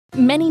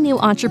Many new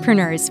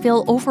entrepreneurs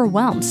feel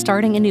overwhelmed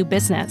starting a new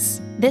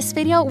business. This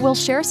video will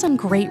share some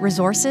great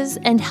resources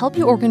and help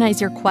you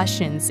organize your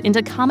questions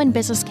into common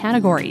business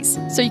categories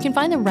so you can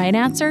find the right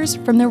answers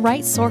from the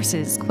right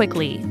sources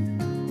quickly.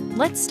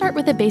 Let's start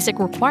with the basic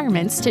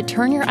requirements to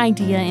turn your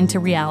idea into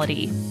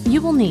reality.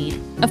 You will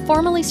need a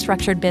formally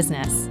structured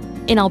business.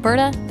 In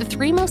Alberta, the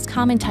three most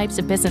common types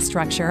of business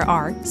structure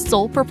are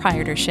sole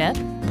proprietorship,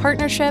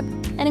 partnership,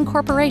 and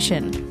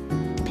incorporation.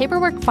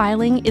 Paperwork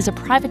filing is a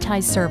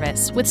privatized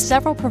service with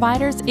several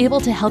providers able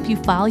to help you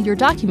file your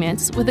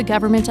documents with the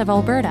Government of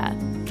Alberta.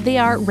 They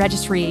are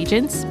registry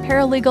agents,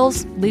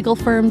 paralegals, legal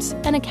firms,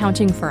 and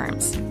accounting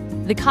firms.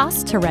 The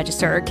cost to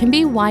register can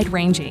be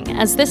wide-ranging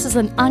as this is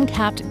an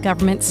uncapped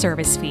government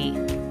service fee.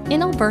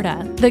 In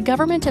Alberta, the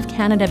Government of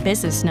Canada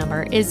business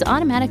number is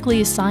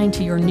automatically assigned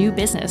to your new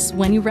business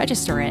when you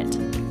register it.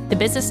 The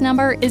business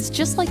number is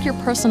just like your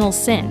personal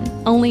SIN,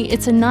 only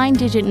it's a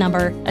 9-digit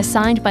number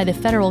assigned by the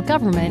federal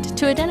government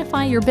to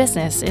identify your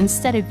business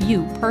instead of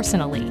you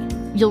personally.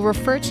 You'll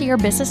refer to your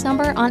business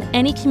number on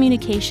any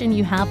communication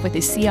you have with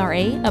the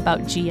CRA about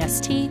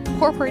GST,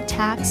 corporate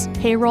tax,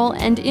 payroll,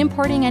 and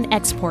importing and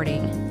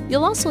exporting.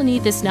 You'll also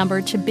need this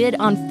number to bid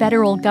on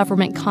federal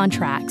government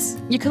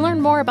contracts. You can learn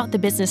more about the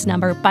business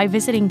number by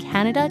visiting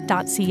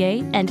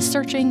canada.ca and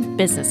searching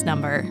business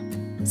number.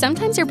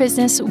 Sometimes your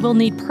business will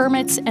need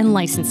permits and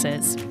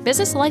licenses.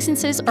 Business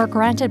licenses are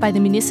granted by the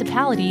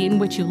municipality in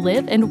which you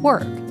live and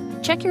work.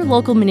 Check your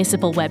local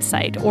municipal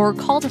website or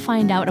call to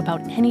find out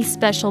about any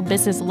special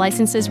business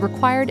licenses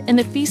required and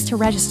the fees to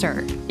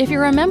register. If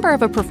you're a member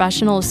of a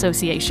professional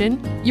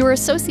association, your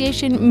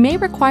association may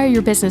require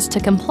your business to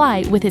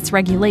comply with its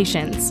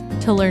regulations.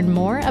 To learn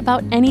more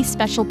about any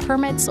special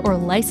permits or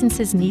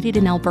licenses needed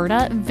in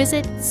Alberta,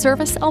 visit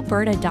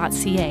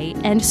servicealberta.ca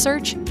and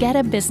search Get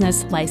a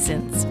Business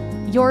License.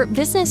 Your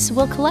business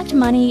will collect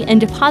money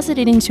and deposit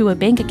it into a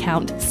bank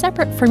account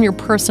separate from your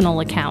personal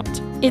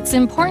account. It's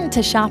important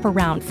to shop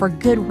around for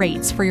good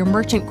rates for your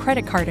merchant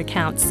credit card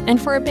accounts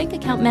and for a bank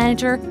account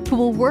manager who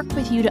will work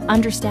with you to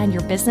understand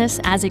your business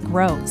as it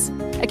grows.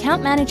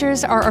 Account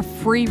managers are a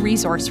free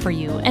resource for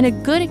you, and a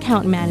good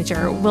account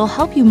manager will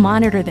help you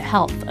monitor the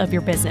health of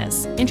your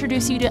business,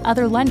 introduce you to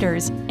other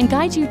lenders, and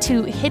guide you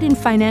to hidden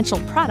financial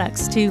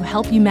products to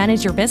help you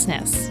manage your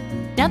business.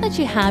 Now that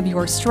you have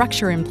your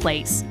structure in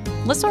place,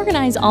 let's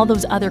organize all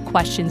those other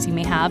questions you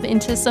may have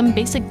into some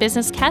basic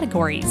business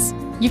categories.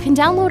 You can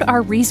download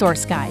our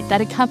resource guide that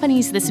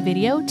accompanies this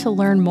video to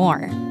learn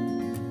more.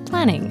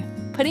 Planning.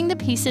 Putting the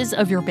pieces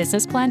of your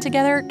business plan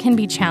together can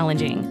be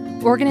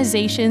challenging.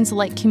 Organizations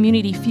like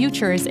Community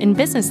Futures and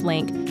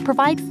BusinessLink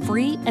provide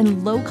free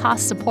and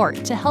low-cost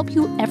support to help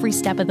you every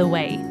step of the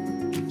way.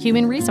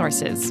 Human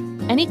resources.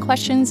 Any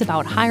questions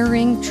about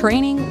hiring,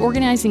 training,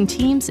 organizing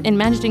teams, and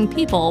managing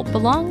people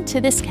belong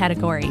to this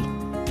category.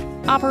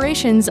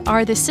 Operations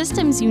are the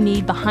systems you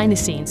need behind the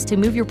scenes to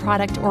move your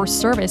product or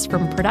service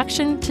from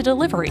production to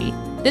delivery.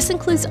 This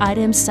includes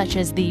items such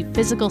as the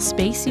physical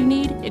space you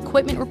need,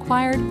 equipment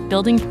required,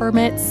 building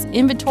permits,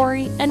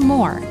 inventory, and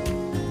more.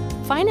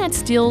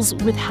 Finance deals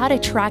with how to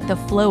track the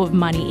flow of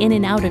money in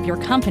and out of your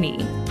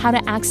company, how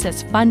to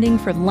access funding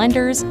from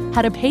lenders,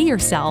 how to pay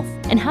yourself,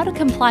 and how to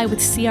comply with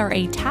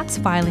CRA tax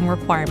filing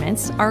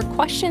requirements are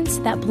questions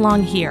that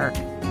belong here.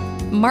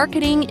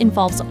 Marketing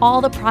involves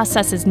all the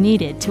processes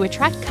needed to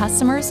attract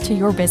customers to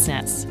your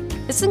business.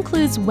 This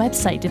includes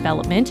website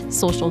development,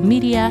 social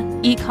media,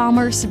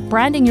 e-commerce,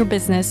 branding your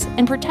business,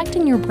 and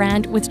protecting your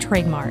brand with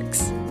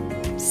trademarks.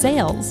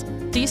 Sales.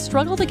 Do you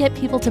struggle to get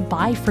people to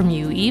buy from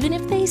you even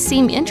if they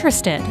seem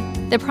interested?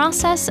 The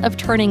process of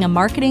turning a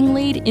marketing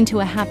lead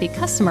into a happy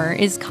customer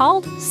is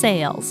called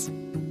sales.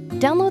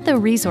 Download the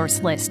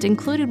resource list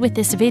included with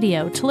this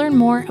video to learn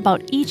more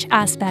about each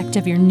aspect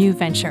of your new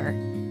venture.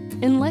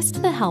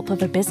 Enlist the help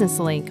of a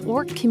BusinessLink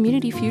or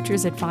Community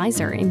Futures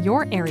advisor in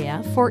your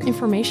area for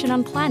information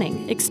on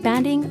planning,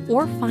 expanding,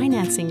 or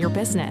financing your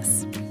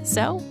business.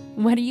 So,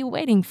 what are you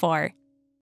waiting for?